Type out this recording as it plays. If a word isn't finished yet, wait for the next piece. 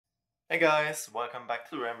Hey guys, welcome back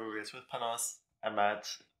to the Rainbow Race with Panos and Matt.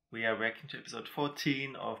 We are reacting to episode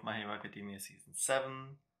 14 of My Hero Academia Season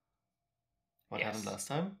 7. What happened last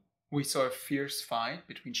time? We saw a fierce fight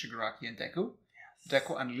between Shigaraki and Deku. Yes.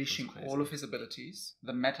 Deku unleashing all of his abilities,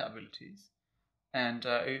 the meta abilities. And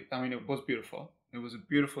it was beautiful. It was a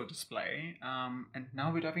beautiful display. And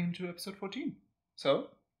now we're diving into episode 14. So,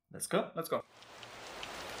 let's go. Let's go.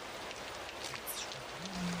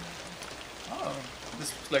 Oh,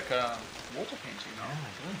 this looks like a water painting now. Yeah,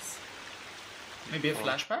 it does. Maybe a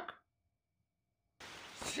flashback?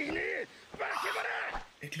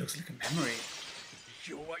 It looks like a memory.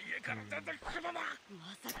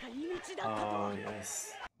 Oh,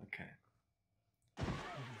 yes. Okay.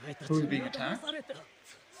 Who is being attacked?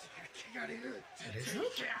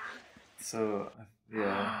 So,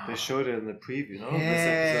 yeah, they showed it in the preview, no?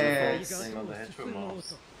 Yes. This episode focusing on the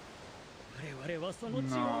heteromorphs. No.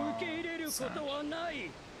 Sad.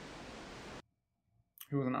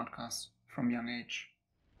 He was an outcast from young age.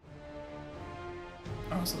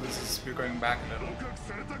 Oh, so we're going back a little.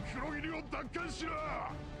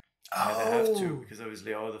 Yeah, they have to, because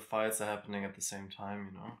obviously all the fights are happening at the same time,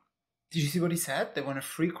 you know? Did you see what he said? They want to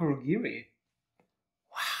free Kurogiri.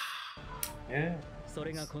 Wow. Yeah.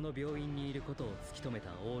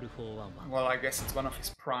 Well, I guess it's one of his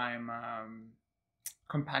prime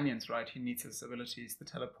companions, right? He needs his abilities. The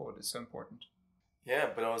teleport is so important. Yeah,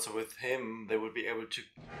 but also with him, they would be able to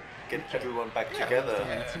get everyone back together.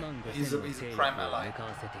 Yeah. He's a prime ally.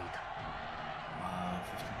 Wow,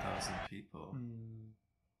 15,000 people.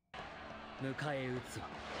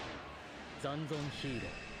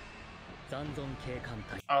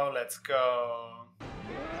 Oh, let's go.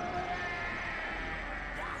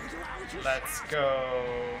 Let's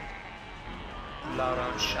go. Loud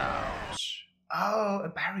out shout. Oh, a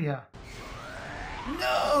barrier.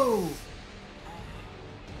 No!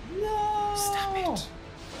 No! Stop it.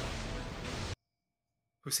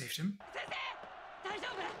 Who saved him?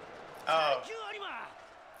 Oh.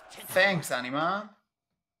 Thanks, Anima.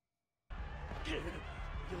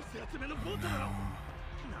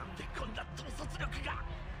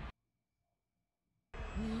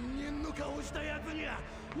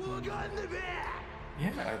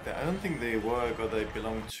 Yeah, I don't think they work or they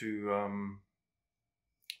belong to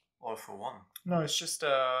All for One. No, it's just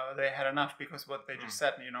they had enough because what they just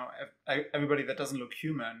said, you know, everybody that doesn't look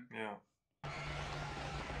human. Yeah.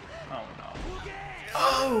 Oh no.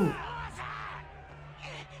 Oh!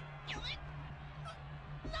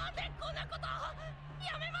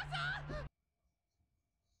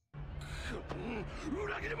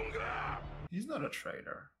 He's not a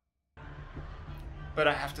traitor. But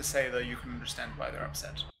I have to say that you can understand why they're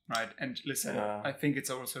upset, right? And listen, I think it's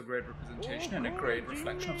also a great representation and a great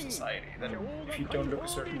reflection of society. That if you don't look a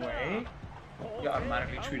certain way, you're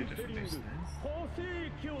automatically treated differently.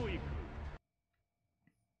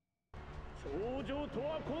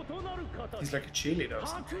 He's like a cheerleader or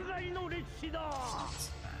something. It's not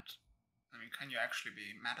so bad. I mean, can you actually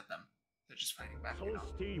be mad at them? They're just fighting back, you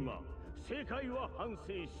know?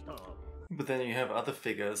 But then you have other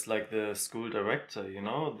figures like the school director, you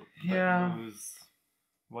know? Yeah. Who's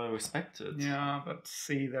well respected. Yeah, but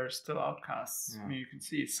see, they're still outcasts. Yeah. I mean, you can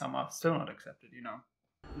see some are still not accepted, you know?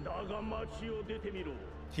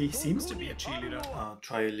 He seems to be a cheerleader.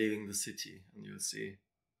 Try leaving the city and you'll see.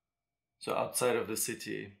 So outside of the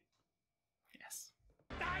city. Yes.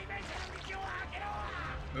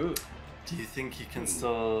 Ooh. Do you think he can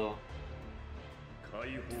still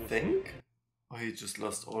think? Or he just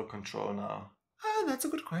lost all control now? Ah, that's a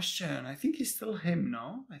good question. I think he's still him,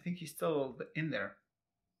 no? I think he's still in there.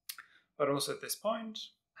 But also at this point,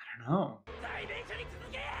 I don't know.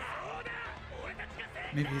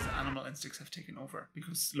 Maybe his animal instincts have taken over.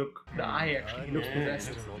 Because look, the eye actually, he looks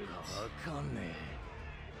possessed.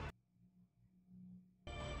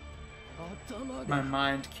 My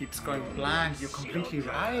mind keeps going blank. You're completely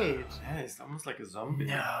right. Yeah, he's almost like a zombie.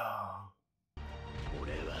 No.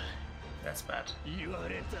 That's bad.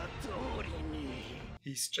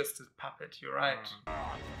 He's just a puppet, you're right.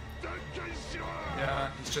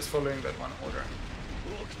 Yeah, he's just following that one order.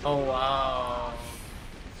 Oh wow.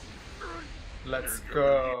 Let's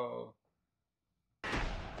go.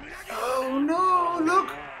 Oh no,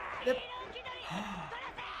 look! They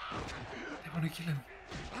want to kill him.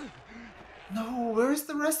 No, where's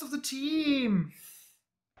the rest of the team?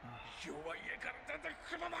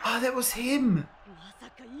 Ah, that was him!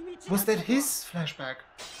 Was that his flashback?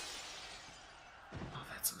 Oh,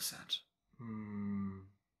 that's so sad.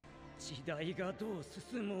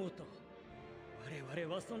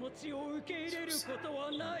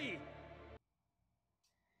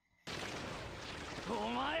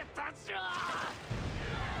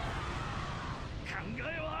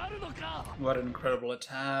 What an incredible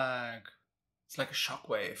attack. It's like a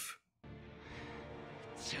shockwave.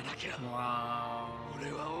 Wow.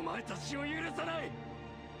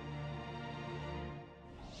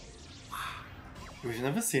 We've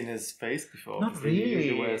never seen his face before. Not really.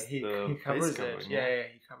 He wears He the covers face covering, it. Yeah,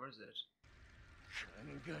 he covers it.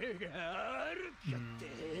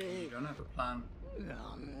 You don't have a plan.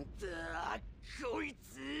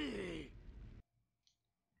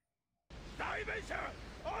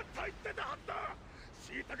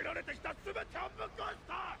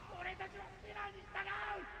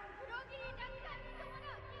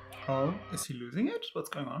 Oh, is he losing it? What's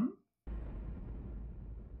going on?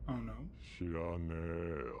 Oh no.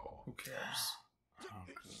 Who cares?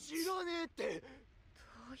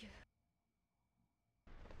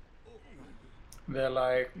 They're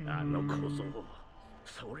like, And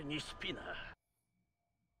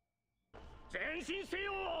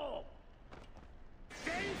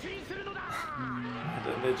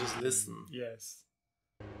then they just listen. yes.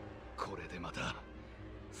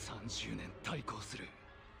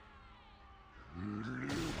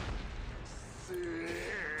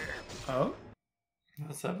 Oh?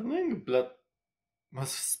 What's happening? The blood was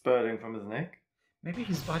spurting from his neck. Maybe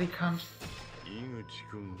his body can't.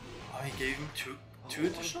 Oh, he gave him two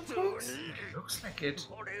additional strokes? It looks like it.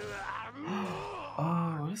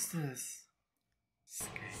 Oh, what is this? It's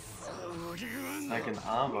like an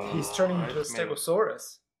armor. He's turning right? into a Maybe.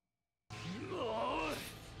 Stegosaurus.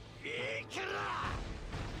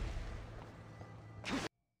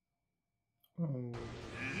 Oh.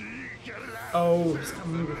 Oh, he's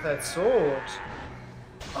coming with that sword.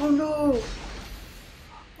 Oh no!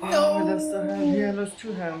 Oh, that's the hand. Yeah, those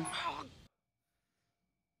two hands.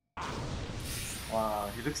 Wow,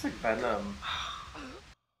 he looks like Venom.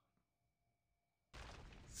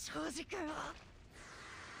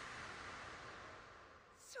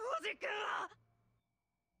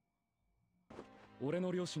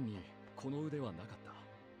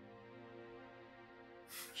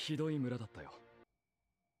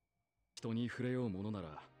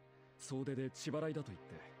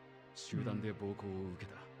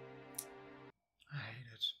 I hate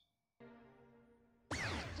it.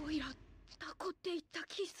 おいらタコって言った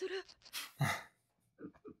気する。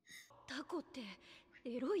タコって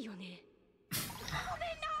エロいよね。ごめ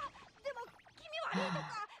んな。でも気味悪いとか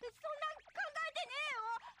そんなん考えてね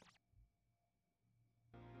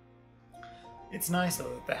えよ。 It's nice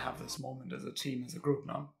though that they have this moment as a team, as a group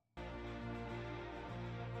now.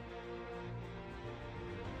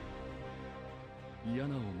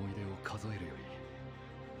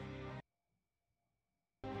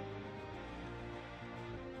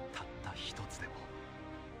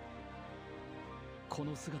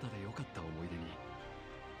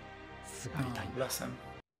 Oh, bless him.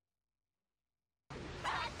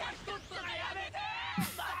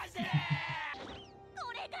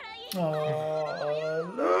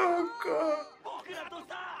 Oh, look!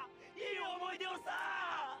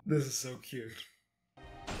 This is so cute.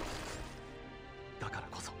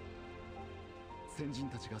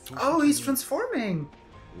 Oh, he's transforming!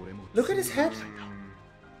 Look at his head!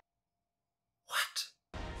 What?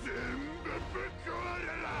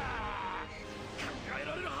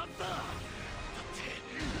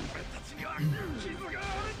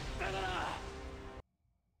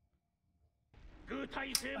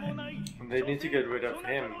 They need to get rid of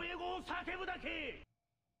him.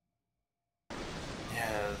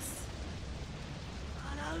 Yes.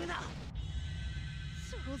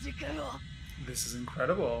 This is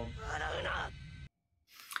incredible.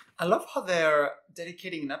 I love how they're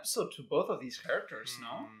dedicating an episode to both of these characters,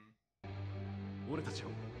 no?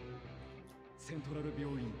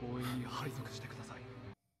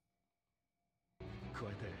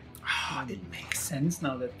 It makes sense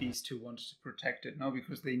now that these two wanted to protect it, no?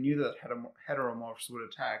 Because they knew that heteromorphs would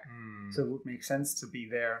attack. So it would make sense to be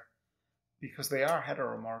there. Because they are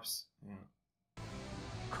heteromorphs. Yeah.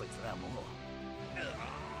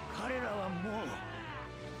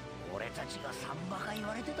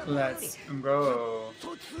 Let's go.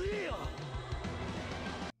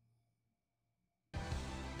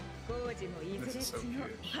 This is so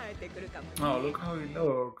cute. Oh, look how he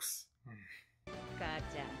looks. 母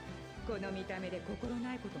ちゃん、この見た目で心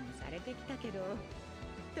ないこともされてきたけど、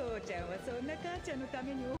父ちゃんはそんな母ちゃんのた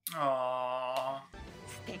めに Aww.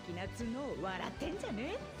 素敵な角を笑ってんじゃ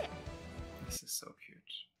ねえって。 This is so cute.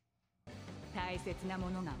 大切な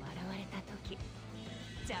ものが笑われた時、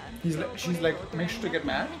ちゃんと She's like, make sure to get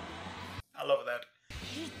mad. I love that.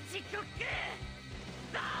 一刻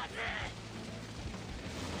だぜ。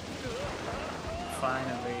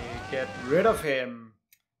finally get rid of him.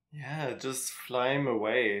 Yeah, just fly him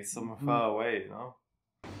away, somewhere far away, you know?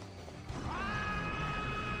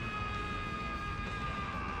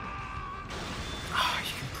 Oh,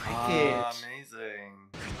 you can break it. Amazing.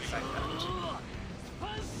 Like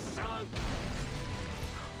that.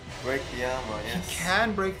 Break the armor, yes. He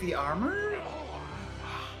can break the armor?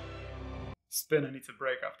 Spinner needs a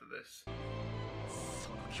break after this.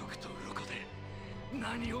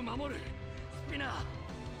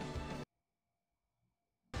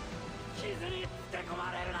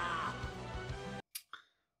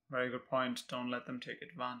 Very good point. Don't let them take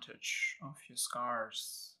advantage of your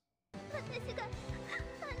scars.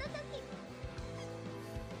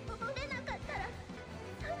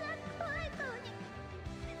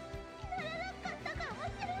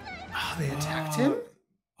 Oh, they attacked him?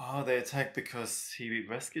 Oh, they attacked because he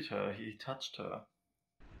rescued her, he touched her.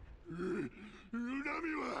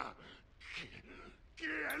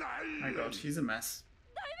 My god, he's a mess.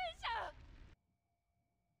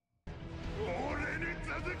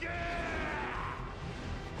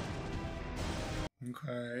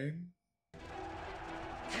 Okay.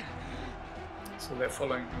 So they're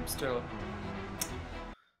following him still.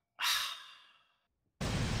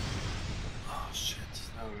 Oh shit,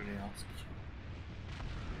 that really asked.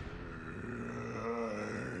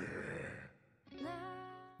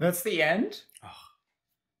 That's the end? Oh.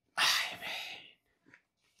 I mean,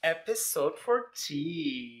 episode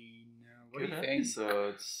 14. What do you think?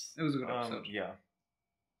 Episodes. It was a good episode. Yeah.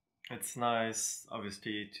 It's nice,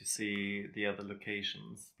 obviously, to see the other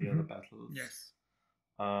locations, the other battles. Yes.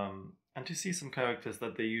 And to see some characters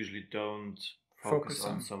that they usually don't focus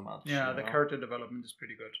on so much. Yeah, the character development is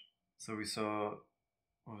pretty good. So we saw,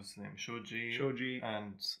 what was his name? Shoji.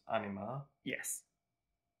 And Anima. Yes.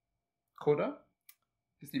 KODA?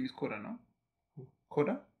 His name is KODA, no? Who?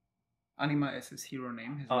 KODA? Anima is his hero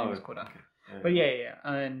name. His name is KODA. Okay. But yeah.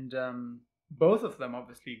 And both of them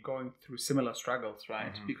obviously going through similar struggles,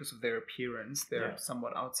 right? Because of their appearance. They're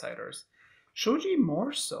somewhat outsiders. Shoji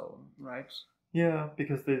more so, right? Yeah,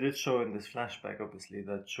 because they did show in this flashback, obviously,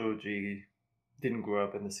 that Shoji didn't grow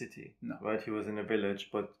up in the city. No. Right? He was in a village,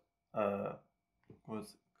 but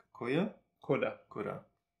was KODA? KODA.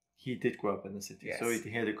 He did grow up in the city. Yes. So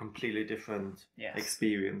he had a completely different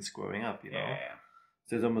experience growing up, you know? Yeah.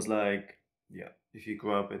 So it's almost like, if you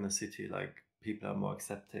grow up in a city, like, people are more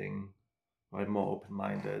accepting, right? More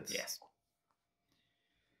open-minded. Yes.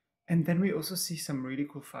 And then we also see some really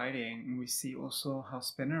cool fighting. And we see also how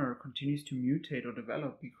Spinner continues to mutate or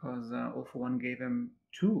develop because All For One gave him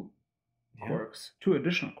two quirks. Two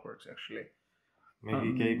additional quirks, actually.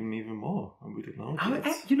 Maybe he gave him even more, and we don't know.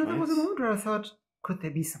 There was a moment where I thought, could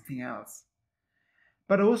there be something else?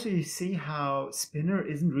 But also you see how Spinner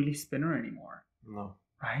isn't really Spinner anymore. No.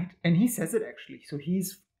 Right? And he says it actually. So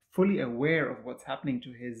he's fully aware of what's happening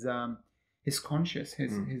to his conscious,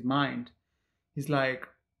 his mind. He's like,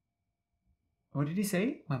 what did he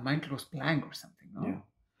say? My mind goes blank or something, no? Yeah.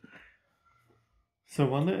 So I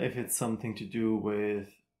wonder if it's something to do with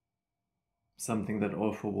something that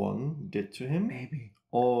All For One did to him. Maybe.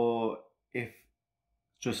 Or if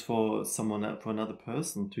just for another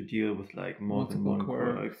person to deal with like more than one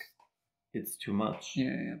quirk, it's too much.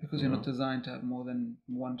 Yeah, because you're not designed to have more than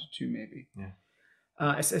 1 to 2 maybe. Yeah.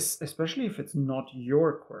 Especially if it's not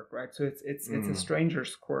your quirk, right? So it's a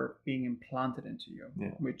stranger's quirk being implanted into you,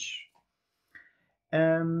 which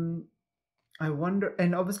I wonder.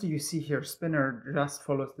 And obviously, you see here, Spinner just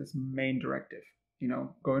follows this main directive. You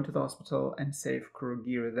know, go into the hospital and save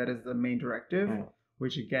Kurogiri. That is the main directive,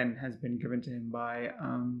 which again has been given to him by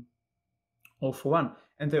All For One,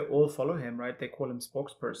 and they all follow him, right? They call him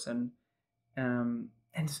spokesperson. And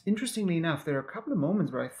interestingly enough, there are a couple of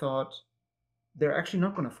moments where I thought they're actually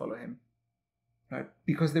not going to follow him, right?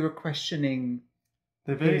 Because they were questioning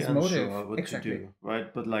they're very his unsure motive. what to do,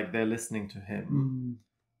 right? But like they're listening to him,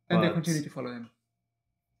 and they continue to follow him.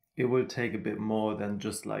 It will take a bit more than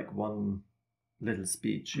just like one little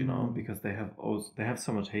speech, you know, because they have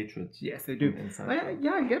so much hatred. Yes, they do. I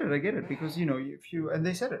get it, because and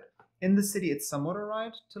they said it in the city, it's somewhat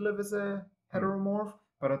alright to live as a heteromorph,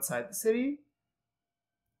 but outside the city,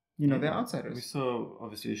 they're outsiders. We saw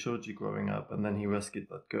obviously Shoji growing up, and then he rescued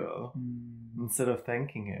that girl. Instead of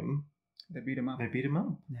thanking him, they beat him up.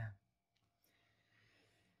 Yeah.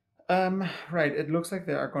 Right. It looks like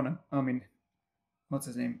they are gonna. What's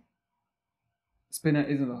his name? Spinner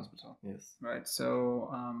is in the hospital. Yes. Right.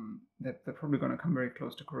 So they're probably gonna come very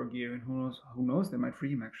close to Kurogiri, and who knows? They might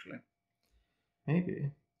free him actually.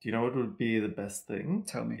 Maybe. Do you know what would be the best thing?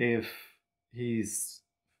 Tell me. If he's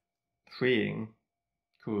freeing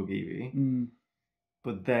Kurogiri,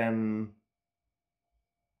 but then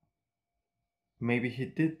maybe he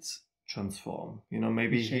did transform. You know,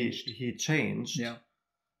 maybe he changed. Yeah.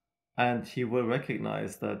 And he will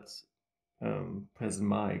recognize that President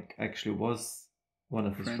Mike actually was one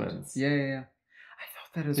of his friends. Yeah. I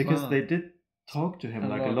thought that as well. Because they did talk to him a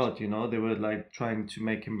lot. lot, you know. They were like trying to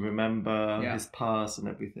make him remember his past and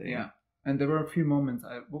everything. Yeah. And there were a few moments.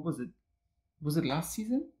 What was it? Was it last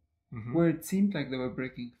season? Mm-hmm. Where it seemed like they were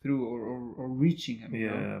breaking through or reaching him.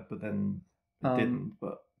 Yeah, but then it didn't.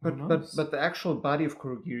 But the actual body of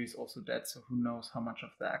Kurogiri is also dead, so who knows how much of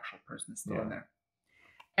the actual person is still in there.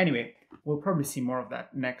 Anyway, we'll probably see more of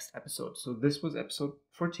that next episode. So this was episode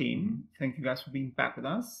 14. Mm-hmm. Thank you guys for being back with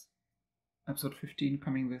us. Episode 15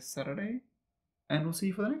 coming this Saturday. And we'll see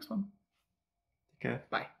you for the next one. Okay.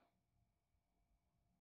 Bye.